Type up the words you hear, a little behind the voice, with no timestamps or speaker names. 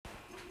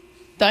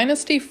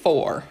Dynasty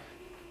 4,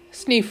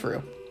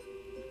 Snefru.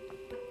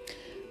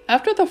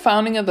 After the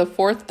founding of the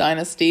 4th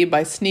dynasty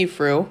by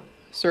Snefru,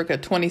 circa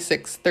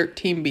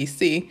 2613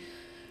 BC,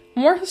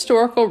 more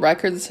historical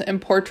records and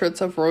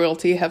portraits of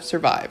royalty have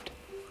survived.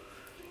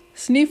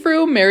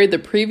 Snefru married the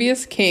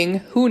previous king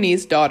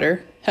Huni's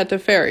daughter,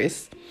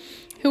 Hetepheres,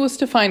 who was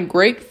to find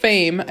great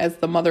fame as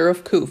the mother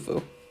of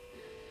Khufu.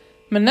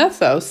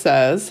 Manetho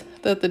says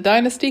that the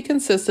dynasty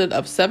consisted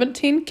of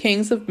 17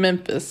 kings of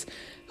Memphis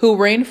who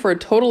reigned for a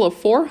total of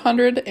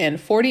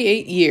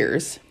 448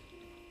 years.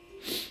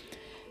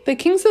 The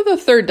kings of the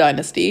 3rd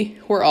dynasty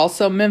were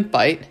also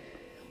Memphite,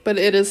 but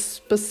it is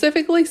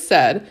specifically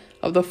said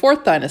of the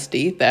 4th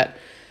dynasty that,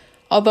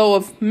 although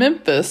of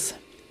Memphis,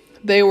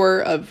 they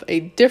were of a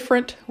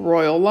different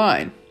royal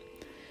line.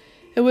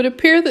 It would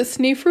appear that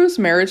Snefru's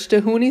marriage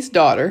to Huni's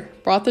daughter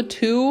brought the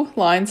two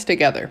lines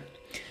together,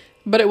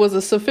 but it was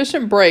a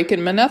sufficient break in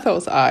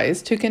Manetho's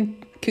eyes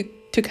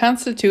to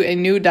constitute a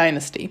new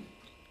dynasty.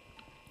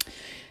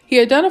 He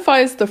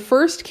identifies the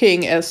first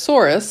king as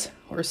Soros,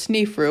 or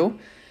Snefru,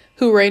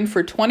 who reigned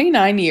for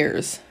 29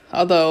 years,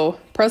 although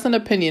present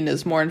opinion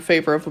is more in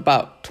favor of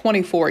about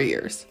 24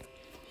 years.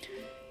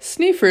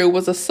 Snefru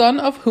was a son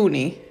of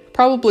Huni,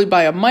 probably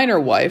by a minor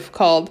wife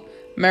called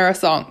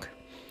Marisonk.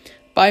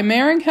 By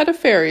marrying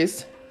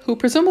Hetepheres, who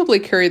presumably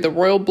carried the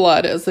royal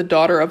blood as the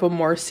daughter of a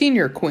more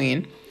senior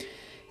queen,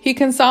 he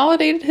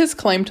consolidated his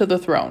claim to the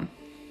throne.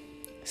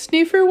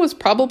 Snefru was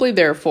probably,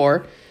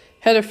 therefore,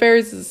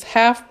 Hetepheres'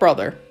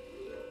 half-brother.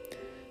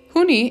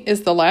 Huni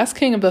is the last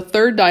king of the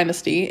 3rd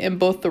dynasty in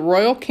both the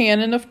royal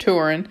canon of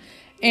Turin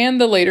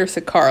and the later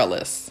Saqqara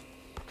lists.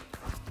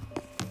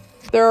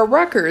 There are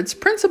records,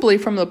 principally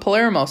from the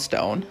Palermo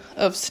stone,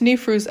 of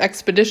Snefru's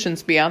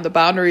expeditions beyond the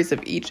boundaries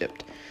of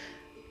Egypt,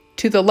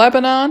 to the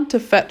Lebanon to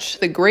fetch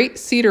the great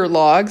cedar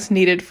logs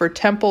needed for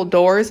temple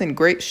doors and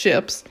great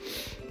ships,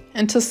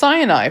 and to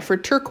Sinai for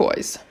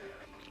turquoise.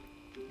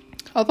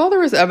 Although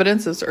there is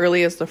evidence as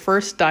early as the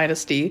 1st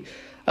dynasty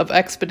of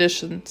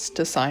expeditions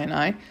to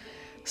Sinai,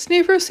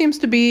 Snefru seems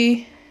to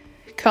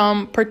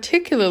become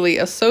particularly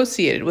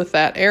associated with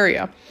that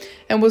area,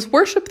 and was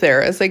worshipped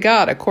there as a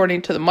god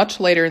according to the much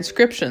later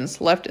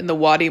inscriptions left in the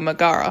Wadi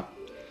Magara.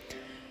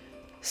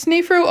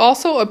 Snefru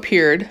also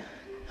appeared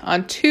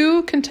on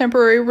 2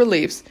 contemporary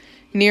reliefs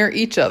near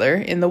each other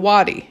in the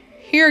Wadi,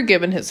 here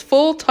given his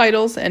full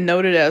titles and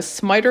noted as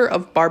Smiter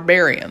of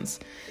Barbarians.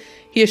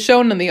 He is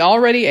shown in the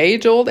already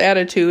age-old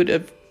attitude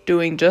of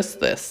doing just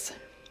this.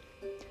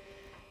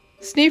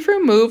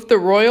 Snefru moved the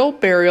royal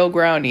burial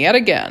ground yet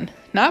again,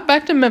 not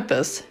back to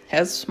Memphis,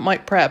 as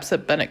might perhaps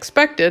have been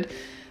expected,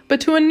 but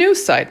to a new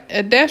site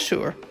at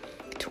Dashur,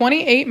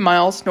 28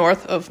 miles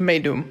north of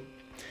Meidum.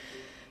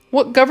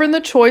 What governed the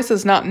choice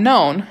is not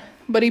known,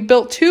 but he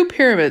built 2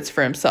 pyramids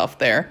for himself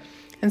there,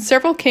 and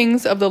several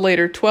kings of the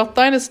later 12th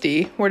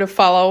dynasty were to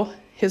follow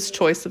his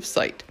choice of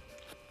site.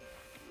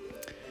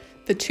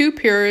 The 2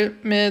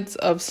 pyramids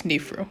of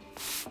Snefru.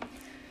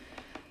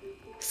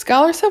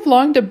 Scholars have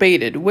long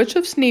debated which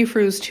of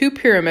Snefru's 2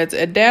 pyramids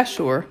at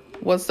Dashur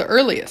was the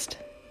earliest.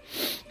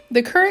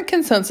 The current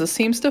consensus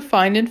seems to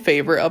find in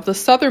favor of the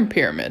southern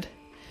pyramid,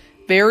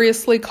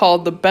 variously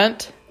called the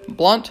bent,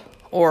 blunt,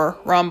 or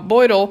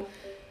rhomboidal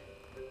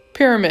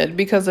pyramid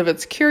because of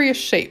its curious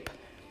shape.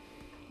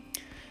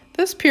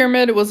 This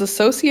pyramid was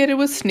associated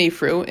with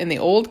Snefru in the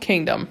Old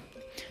Kingdom,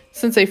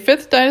 since a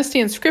 5th dynasty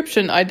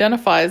inscription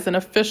identifies an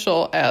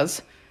official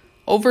as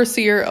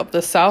overseer of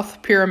the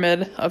South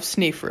Pyramid of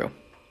Snefru.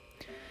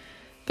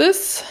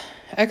 This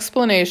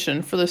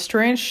explanation for the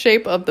strange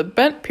shape of the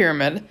bent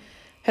pyramid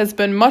has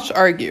been much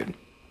argued.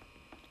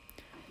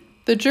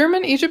 The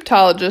German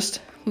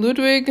Egyptologist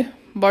Ludwig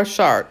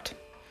Borchardt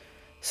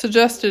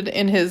suggested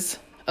in his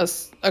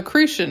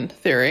accretion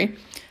theory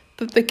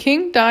that the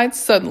king died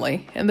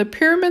suddenly and the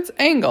pyramid's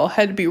angle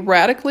had to be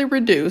radically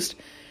reduced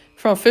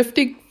from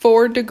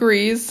 54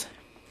 degrees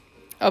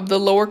of the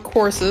lower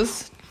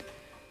courses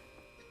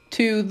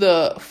to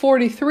the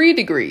 43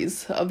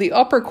 degrees of the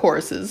upper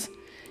courses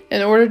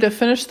in order to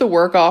finish the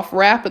work off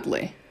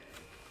rapidly.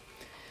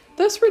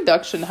 This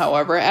reduction,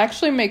 however,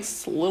 actually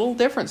makes little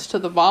difference to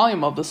the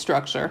volume of the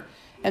structure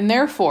and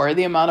therefore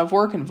the amount of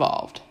work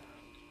involved.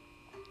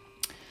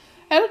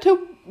 Added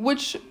to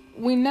which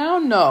we now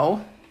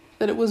know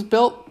that it was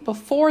built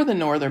before the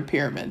Northern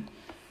Pyramid.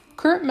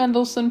 Kurt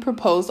Mendelsohn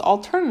proposed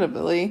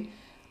alternatively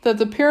that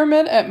the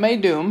pyramid at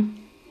Meidum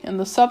and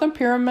the Southern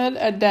Pyramid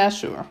at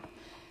Dashur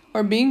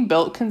were being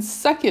built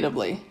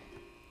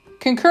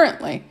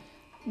concurrently,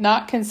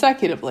 not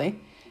consecutively,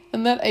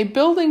 and that a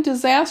building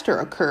disaster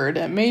occurred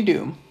at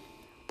Meidum,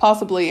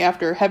 possibly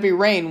after heavy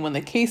rain when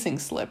the casing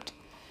slipped,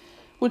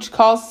 which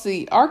caused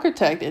the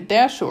architect at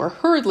Dashur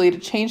hurriedly to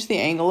change the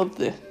angle of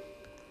the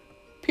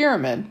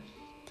pyramid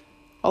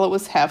while it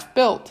was half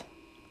built.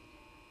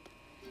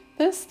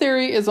 This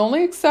theory is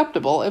only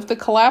acceptable if the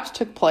collapse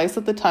took place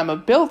at the time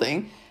of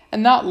building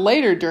and not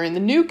later during the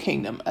New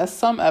Kingdom, as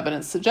some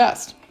evidence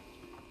suggests.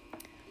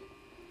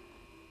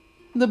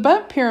 The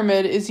bent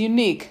pyramid is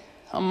unique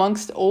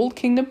amongst Old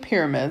Kingdom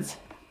pyramids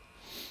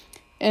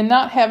in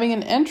not having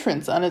an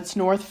entrance on its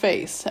north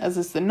face, as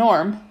is the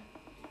norm,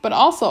 but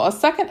also a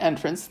second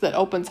entrance that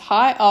opens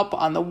high up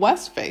on the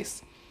west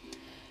face.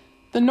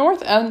 The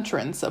north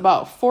entrance,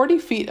 about 40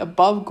 feet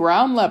above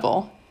ground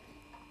level,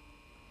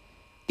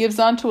 gives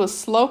onto a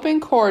sloping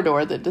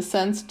corridor that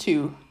descends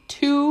to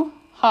two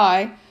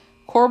high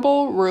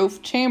corbel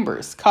roof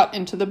chambers cut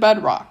into the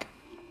bedrock.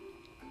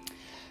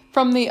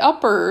 From the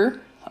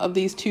upper of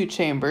these two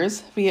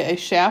chambers, via a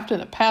shaft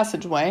and a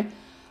passageway,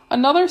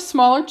 another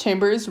smaller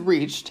chamber is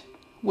reached,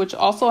 which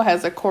also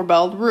has a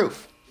corbelled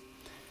roof.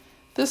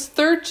 This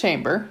third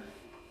chamber,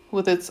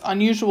 with its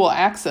unusual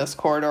access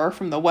corridor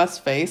from the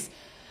west face,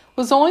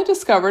 was only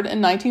discovered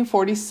in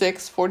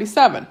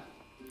 1946-47.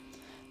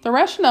 The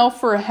rationale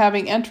for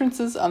having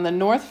entrances on the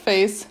north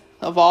face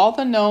of all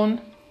the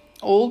known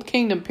Old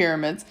Kingdom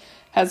pyramids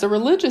has a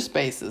religious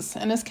basis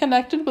and is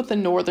connected with the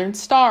northern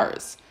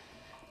stars.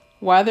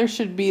 Why there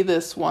should be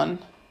this one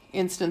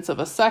instance of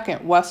a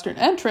second western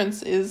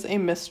entrance is a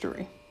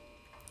mystery.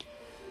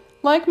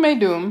 Like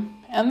Meidum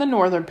and the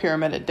northern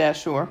pyramid at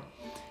Dashur,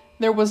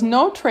 there was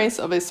no trace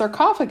of a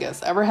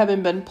sarcophagus ever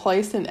having been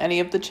placed in any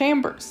of the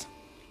chambers.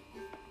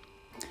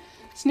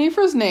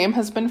 Snefru's name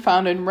has been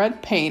found in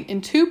red paint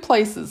in two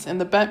places in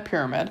the Bent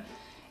Pyramid,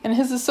 and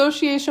his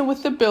association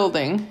with the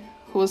building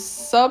was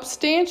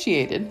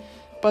substantiated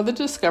by the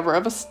discovery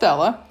of a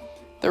stela,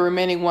 the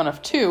remaining one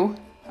of two,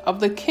 of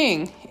the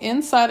king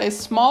inside a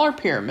smaller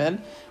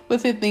pyramid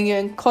within the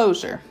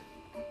enclosure.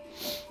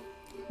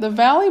 The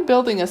valley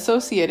building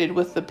associated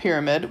with the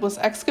pyramid was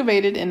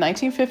excavated in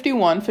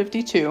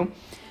 1951-52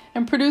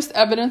 and produced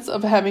evidence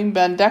of having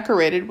been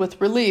decorated with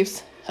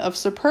reliefs of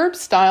superb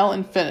style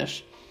and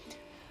finish,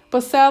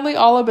 but sadly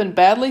all have been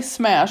badly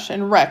smashed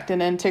and wrecked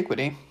in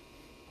antiquity.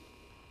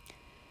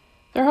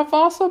 There have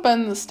also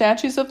been the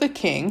statues of the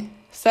king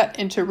set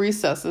into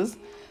recesses,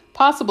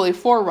 possibly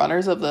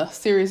forerunners of the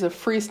series of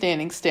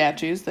freestanding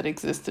statues that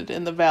existed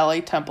in the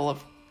Valley Temple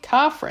of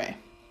Khafre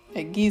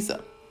at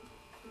Giza.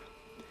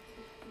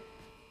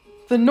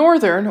 The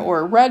northern,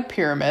 or red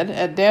pyramid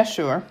at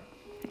Dashur,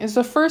 is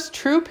the first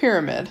true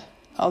pyramid,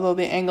 although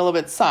the angle of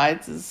its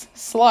sides is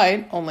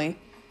slight, only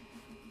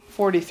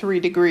 43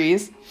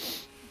 degrees,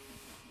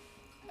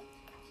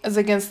 as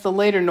against the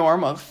later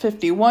norm of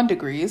 51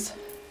 degrees,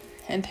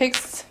 and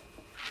takes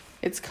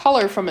its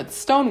color from its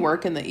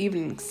stonework in the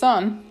evening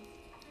sun.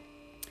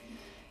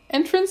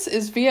 Entrance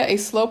is via a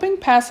sloping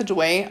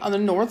passageway on the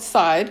north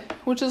side,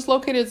 which is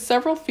located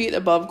several feet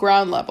above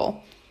ground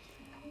level.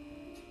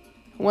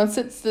 Once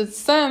it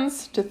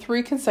descends to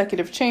three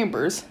consecutive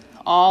chambers,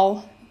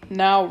 all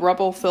now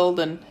rubble-filled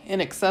and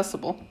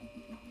inaccessible.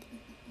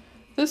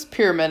 This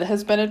pyramid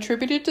has been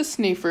attributed to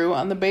Snefru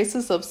on the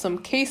basis of some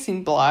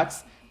casing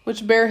blocks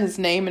which bear his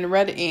name in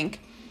red ink,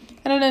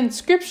 and an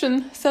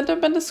inscription said to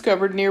have been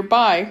discovered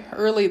nearby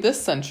early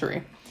this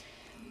century.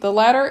 The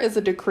latter is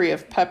a decree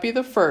of Pepi I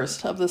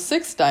of the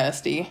 6th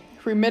Dynasty,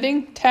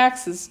 remitting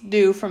taxes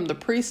due from the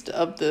priest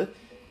of the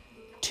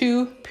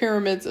two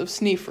pyramids of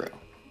Snefru.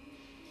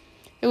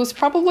 It was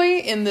probably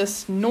in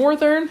this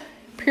northern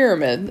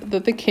pyramid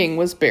that the king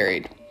was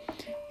buried.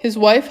 His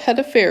wife,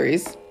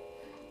 Hetepheres,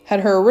 had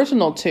her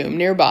original tomb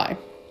nearby.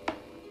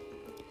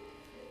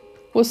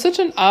 With such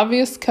an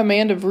obvious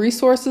command of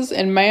resources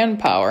and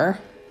manpower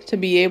to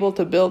be able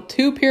to build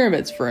two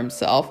pyramids for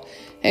himself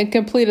and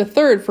complete a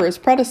third for his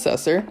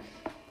predecessor,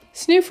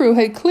 Snefru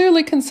had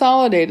clearly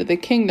consolidated the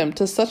kingdom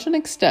to such an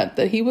extent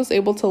that he was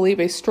able to leave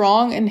a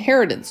strong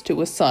inheritance to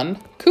his son,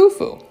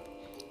 Khufu,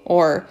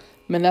 or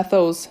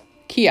Manetho's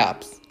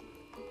Cheops.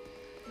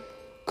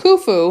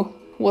 Khufu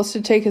was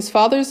to take his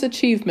father's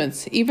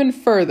achievements even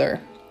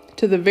further,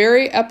 to the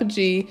very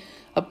apogee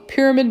of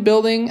pyramid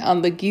building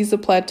on the Giza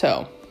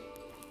Plateau.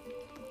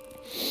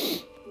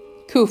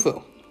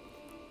 Khufu.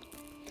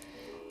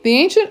 The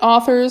ancient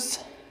authors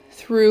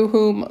through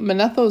whom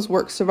Manetho's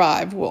work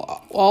survived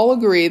will all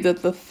agree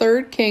that the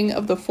third king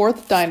of the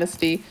 4th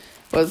dynasty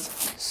was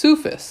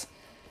Sufis,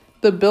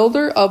 the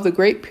builder of the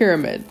Great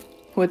Pyramid,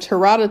 which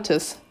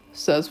Herodotus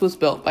says was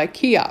built by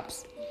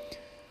Cheops.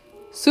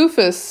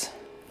 Sufis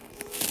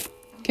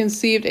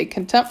conceived a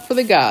contempt for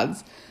the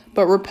gods,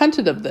 but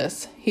repented of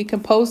this. He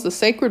composed the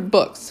sacred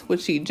books,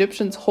 which the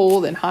Egyptians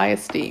hold in high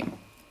esteem.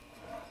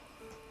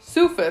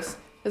 Sufis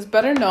is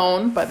better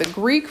known by the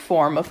Greek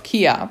form of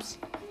Cheops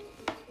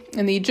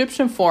and the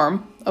Egyptian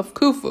form of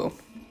Khufu.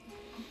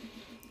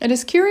 It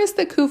is curious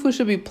that Khufu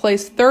should be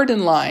placed third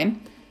in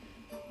line,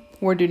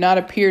 where do not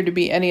appear to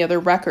be any other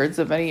records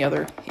of any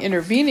other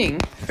intervening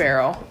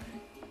pharaoh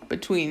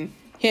between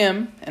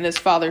him and his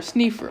father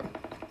Snefru.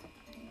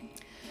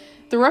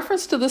 The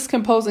reference to this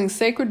composing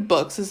sacred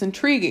books is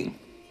intriguing.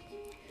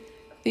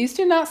 These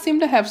do not seem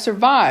to have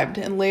survived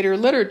in later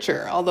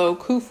literature, although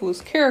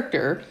Khufu's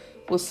character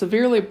was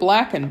severely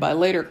blackened by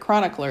later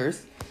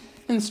chroniclers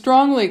and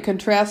strongly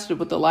contrasted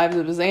with the lives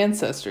of his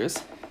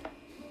ancestors,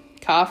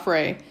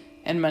 Khafre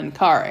and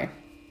Menkaure.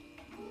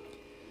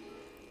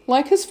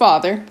 Like his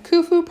father,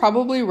 Khufu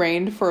probably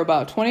reigned for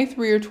about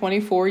 23 or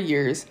 24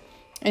 years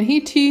and he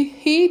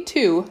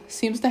too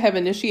seems to have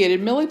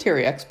initiated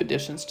military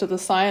expeditions to the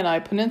Sinai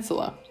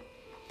Peninsula.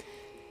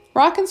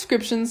 Rock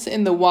inscriptions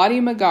in the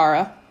Wadi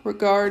Magara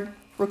record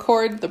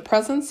the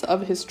presence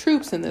of his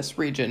troops in this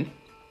region,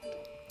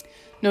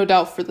 no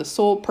doubt for the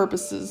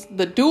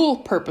dual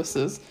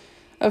purposes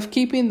of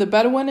keeping the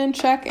Bedouin in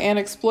check and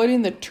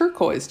exploiting the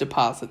turquoise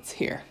deposits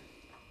here.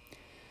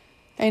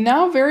 A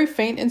now very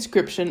faint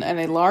inscription and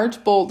a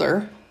large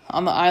boulder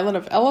on the island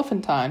of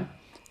Elephantine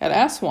at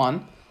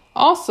Aswan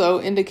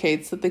also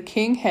indicates that the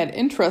king had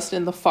interest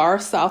in the far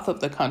south of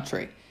the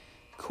country,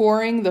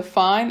 quarrying the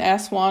fine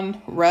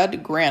Aswan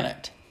red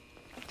granite.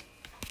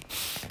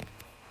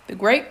 The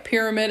Great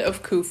Pyramid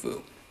of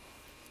Khufu.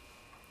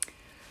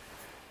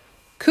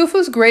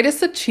 Khufu's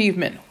greatest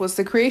achievement was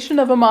the creation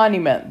of a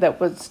monument that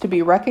was to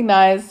be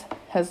recognized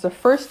as the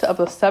first of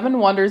the 7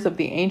 wonders of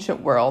the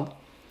ancient world,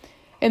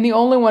 and the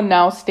only one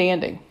now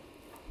standing,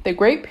 the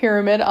Great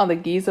Pyramid on the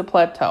Giza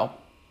Plateau.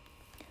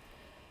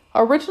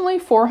 Originally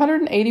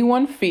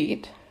 481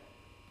 feet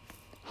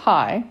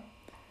high,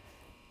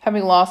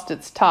 having lost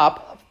its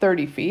top of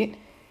 30 feet,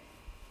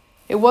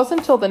 it was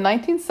until the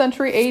 19th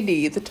century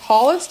AD the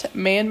tallest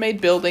man-made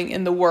building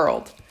in the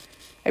world,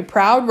 a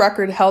proud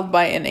record held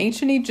by an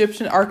ancient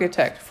Egyptian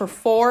architect for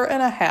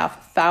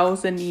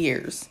 4,500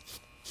 years.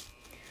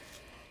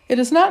 It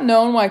is not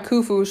known why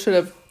Khufu should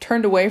have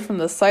turned away from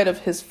the site of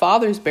his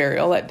father's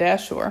burial at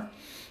Dashur,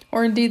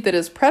 or indeed that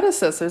his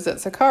predecessors at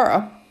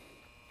Saqqara.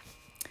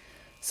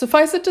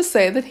 Suffice it to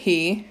say that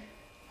he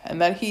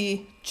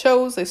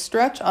chose a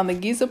stretch on the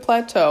Giza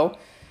Plateau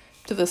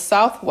to the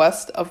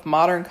southwest of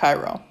modern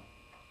Cairo.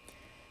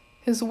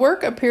 His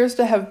work appears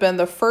to have been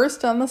the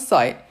first on the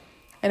site,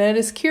 and it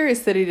is curious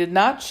that he did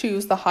not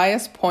choose the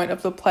highest point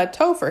of the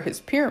plateau for his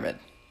pyramid.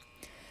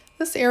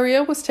 This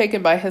area was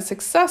taken by his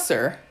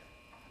successor,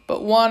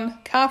 but one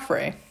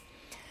Khafre,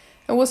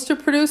 and was to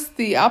produce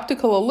the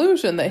optical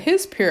illusion that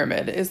his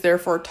pyramid is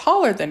therefore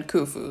taller than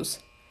Khufu's,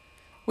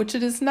 which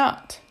it is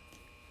not.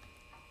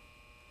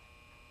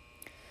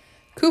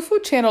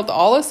 Khufu channeled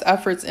all his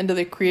efforts into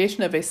the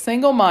creation of a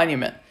single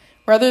monument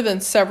rather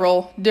than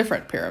several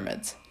different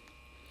pyramids.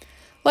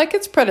 Like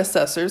its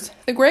predecessors,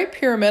 the Great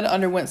Pyramid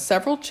underwent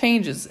several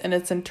changes in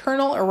its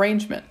internal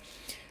arrangement,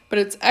 but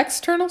its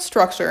external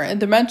structure and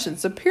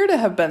dimensions appear to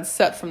have been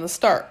set from the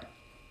start.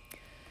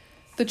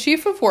 The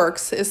chief of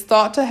works is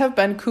thought to have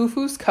been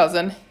Khufu's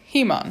cousin,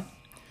 Haman,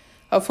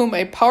 of whom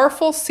a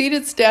powerful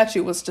seated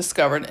statue was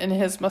discovered in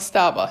his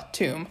mastaba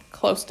tomb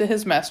close to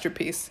his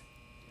masterpiece.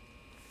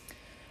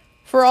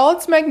 For all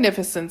its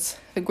magnificence,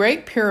 the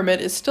Great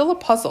Pyramid is still a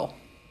puzzle.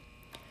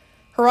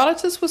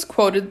 Herodotus was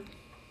quoted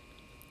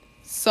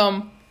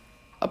some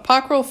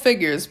apocryphal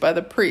figures by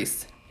the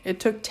priests. It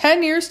took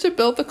 10 years to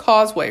build the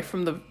causeway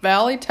from the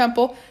Valley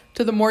Temple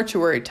to the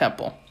Mortuary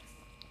Temple,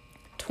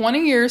 20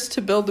 years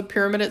to build the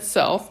pyramid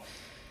itself,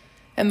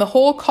 and the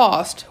whole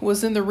cost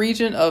was in the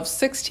region of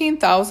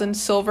 16,000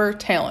 silver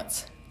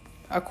talents,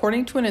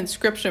 according to an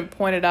inscription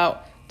pointed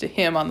out to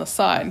him on the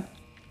side,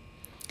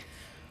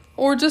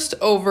 or just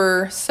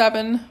over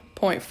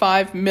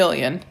 7.5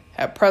 million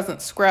at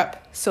present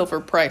scrap silver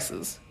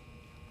prices.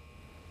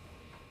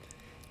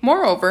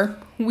 Moreover,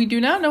 we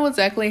do not know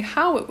exactly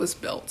how it was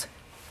built.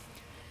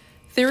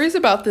 Theories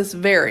about this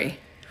vary,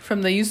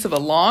 from the use of a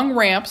long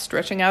ramp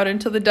stretching out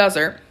into the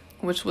desert,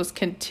 which was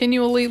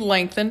continually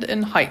lengthened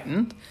and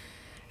heightened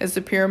as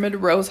the pyramid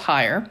rose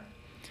higher,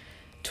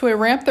 to a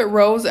ramp that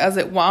rose as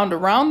it wound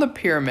around the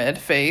pyramid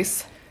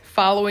face,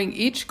 following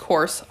each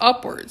course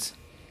upwards.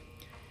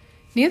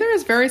 Neither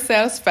is very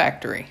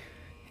satisfactory,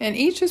 and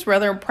each is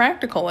rather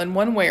impractical in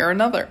one way or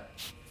another.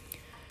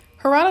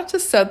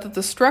 Herodotus said that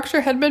the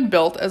structure had been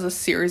built as a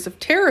series of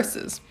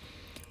terraces,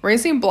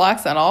 raising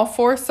blocks on all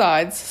 4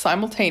 sides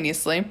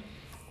simultaneously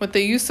with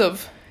the use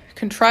of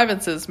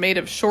contrivances made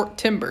of short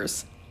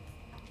timbers.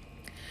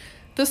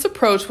 This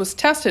approach was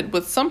tested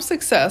with some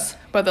success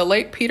by the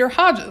late Peter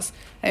Hodges,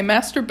 a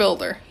master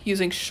builder,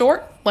 using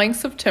short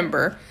lengths of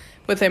timber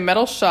with a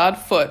metal shod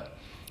foot,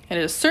 and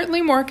it is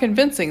certainly more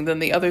convincing than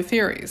the other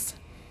theories.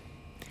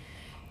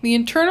 The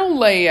internal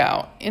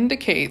layout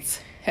indicates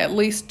at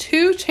least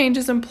 2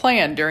 changes in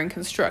plan during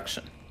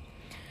construction.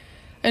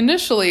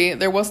 Initially,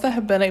 there was to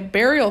have been a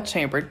burial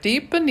chamber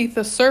deep beneath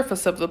the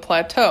surface of the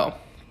plateau.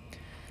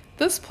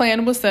 This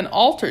plan was then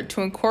altered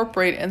to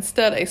incorporate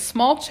instead a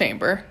small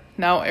chamber,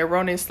 now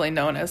erroneously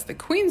known as the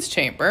Queen's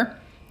Chamber,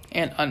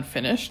 and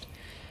unfinished,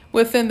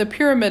 within the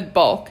pyramid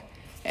bulk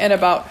and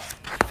about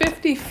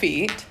 50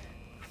 feet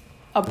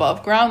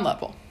above ground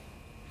level.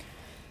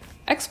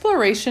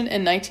 Exploration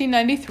in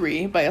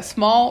 1993 by a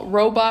small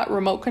robot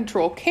remote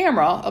control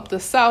camera up the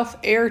south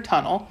air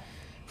tunnel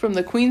from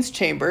the Queen's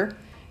Chamber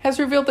has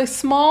revealed a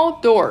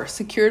small door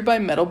secured by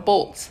metal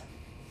bolts.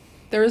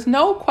 There is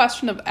no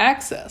question of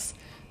access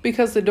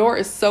because the door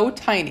is so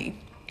tiny,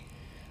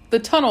 the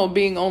tunnel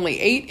being only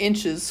 8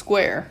 inches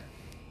square.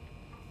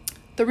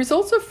 The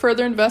results of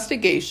further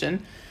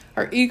investigation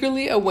are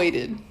eagerly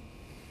awaited.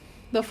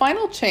 The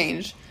final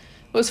change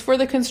was for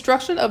the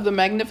construction of the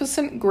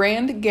magnificent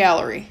Grand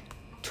Gallery,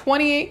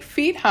 28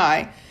 feet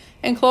high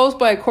enclosed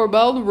by a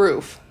corbelled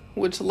roof,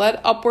 which led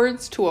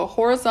upwards to a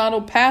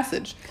horizontal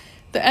passage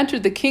that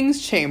entered the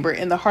king's chamber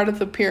in the heart of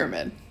the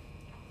pyramid.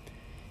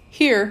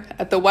 Here,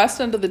 at the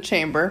west end of the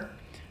chamber,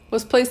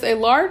 was placed a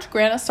large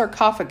granite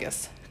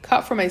sarcophagus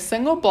cut from a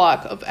single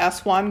block of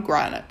Aswan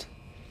granite.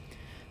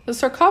 The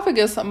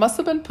sarcophagus must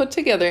have been put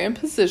together in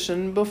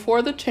position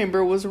before the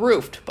chamber was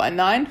roofed by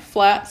 9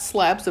 flat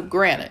slabs of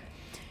granite,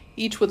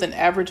 each with an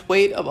average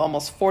weight of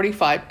almost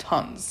 45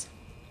 tons.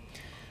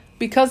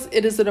 Because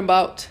it is at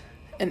about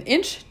an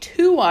inch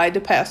too wide to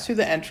pass through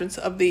the entrance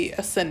of the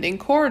ascending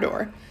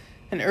corridor,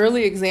 an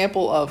early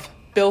example of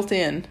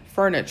built-in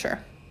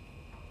furniture.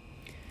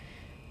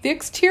 The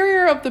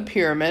exterior of the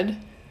pyramid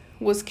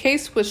was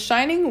cased with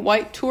shining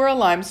white Tura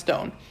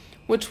limestone,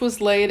 which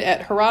was laid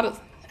at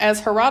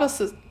as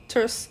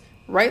Herodotus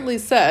rightly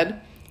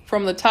said,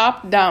 from the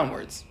top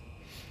downwards.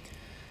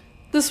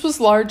 This was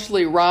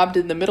largely robbed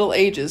in the Middle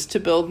Ages to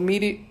build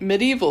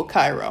medieval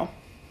Cairo.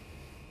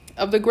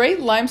 Of the great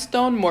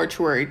limestone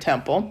mortuary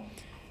temple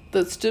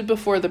that stood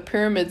before the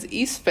pyramid's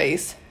east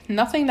face,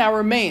 nothing now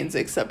remains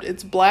except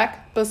its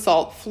black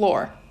basalt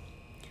floor.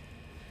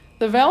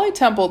 The valley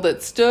temple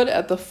that stood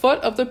at the foot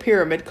of the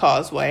pyramid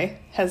causeway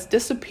has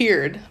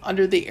disappeared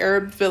under the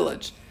Arab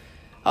village,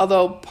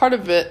 although part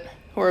of it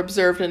were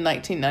observed in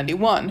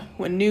 1991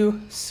 when new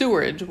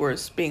sewerage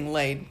was being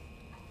laid.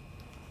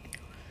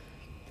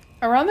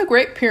 Around the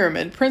Great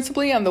Pyramid,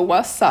 principally on the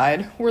west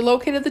side, were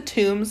located the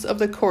tombs of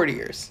the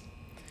courtiers,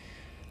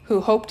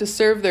 who hoped to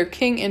serve their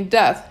king in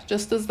death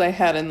just as they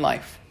had in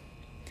life.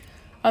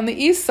 On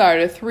the east side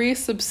are 3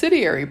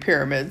 subsidiary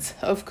pyramids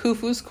of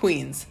Khufu's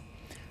queens.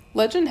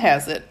 Legend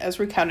has it, as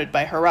recounted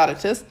by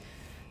Herodotus,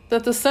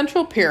 that the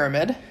central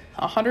pyramid,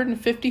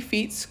 150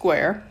 feet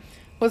square,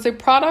 was a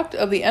product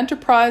of the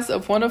enterprise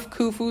of one of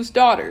Khufu's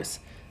daughters,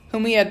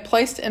 whom he had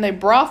placed in a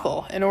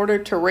brothel in order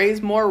to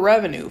raise more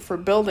revenue for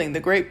building the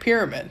Great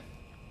Pyramid.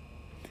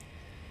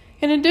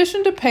 In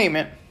addition to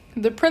payment,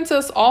 the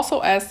princess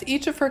also asked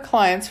each of her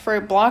clients for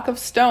a block of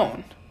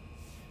stone,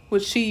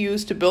 which she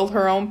used to build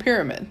her own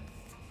pyramid.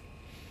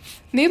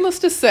 Needless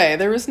to say,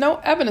 there is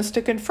no evidence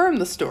to confirm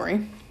the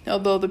story,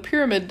 although the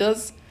pyramid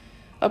does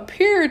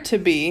appear to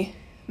be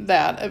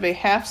that of a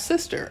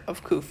half-sister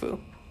of Khufu.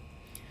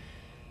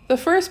 The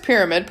first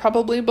pyramid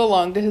probably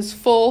belonged to his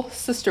full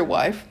sister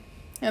wife,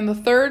 and the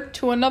third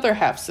to another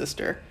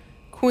half-sister,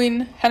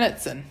 Queen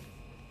Hennetzen.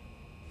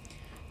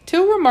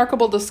 2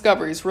 remarkable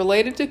discoveries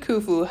related to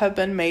Khufu have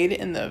been made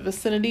in the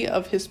vicinity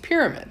of his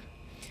pyramid.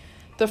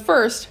 The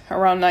first,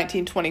 around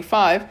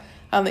 1925,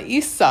 on the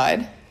east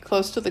side,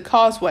 close to the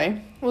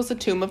causeway, was the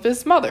tomb of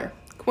his mother,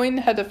 Queen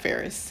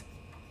Hedepheres.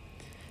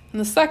 And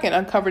the second,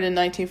 uncovered in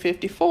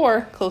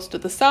 1954, close to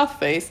the south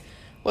face,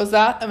 was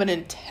that of an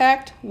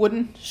intact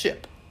wooden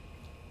ship.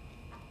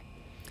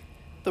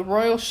 The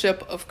royal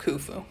ship of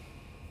Khufu.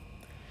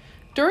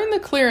 During the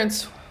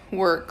clearance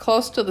work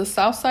close to the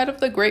south side of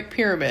the Great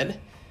Pyramid,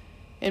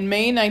 in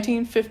May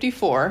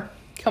 1954,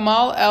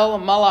 Kamal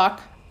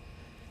el-Malak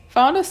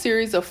found a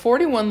series of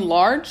 41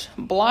 large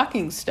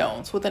blocking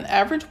stones with an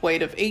average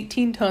weight of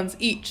 18 tons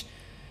each,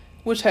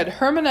 which had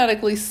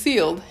hermetically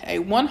sealed a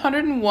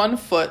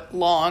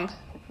 101-foot-long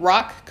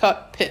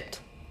rock-cut pit.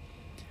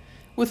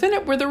 Within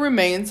it were the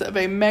remains of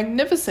a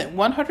magnificent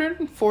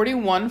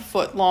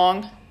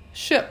 141-foot-long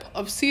ship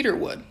of cedar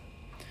wood,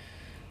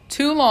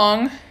 too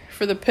long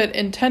for the pit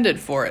intended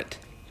for it.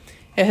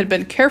 It had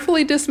been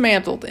carefully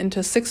dismantled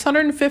into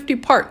 650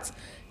 parts,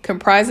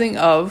 comprising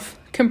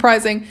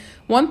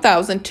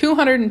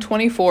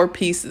 1,224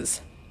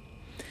 pieces.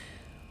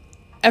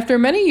 After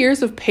many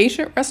years of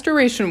patient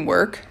restoration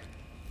work,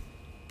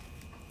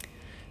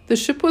 the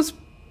ship was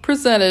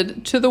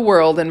presented to the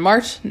world in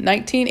March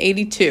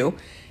 1982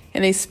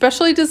 in a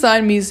specially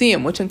designed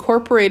museum which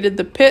incorporated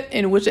the pit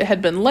in which it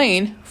had been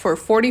lain for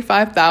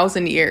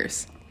 45,000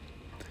 years.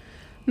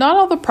 Not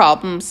all the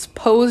problems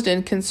posed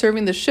in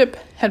conserving the ship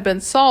had been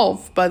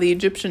solved by the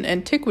Egyptian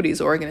Antiquities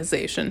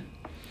Organization.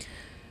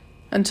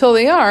 Until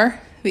they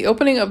are, the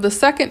opening of the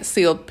second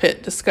sealed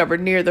pit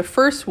discovered near the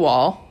first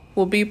wall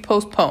will be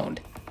postponed.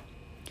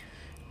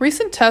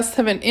 Recent tests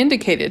have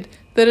indicated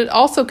that it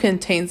also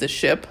contains a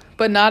ship,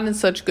 but not in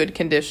such good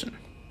condition.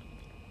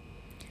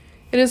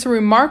 It is a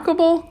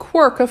remarkable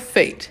quirk of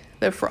fate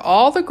that for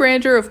all the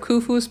grandeur of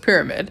Khufu's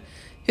pyramid,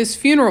 his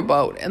funeral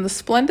boat, and the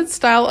splendid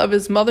style of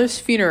his mother's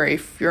funerary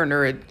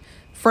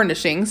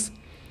furnishings,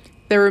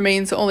 there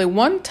remains only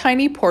one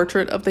tiny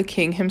portrait of the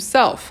king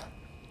himself,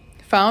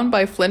 found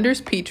by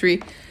Flinders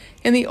Petrie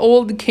in the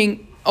old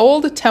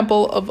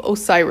temple of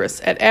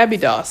Osiris at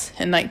Abydos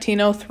in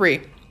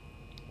 1903.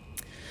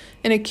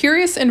 In a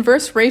curious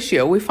inverse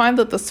ratio, we find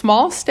that the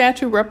small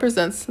statue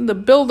represents the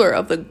builder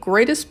of the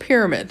greatest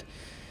pyramid,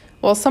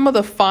 while some of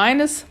the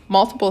finest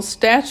multiple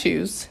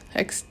statues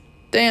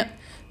extant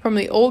from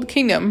the Old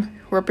Kingdom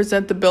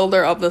represent the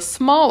builder of the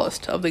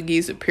smallest of the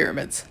Giza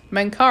pyramids,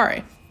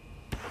 Menkaure.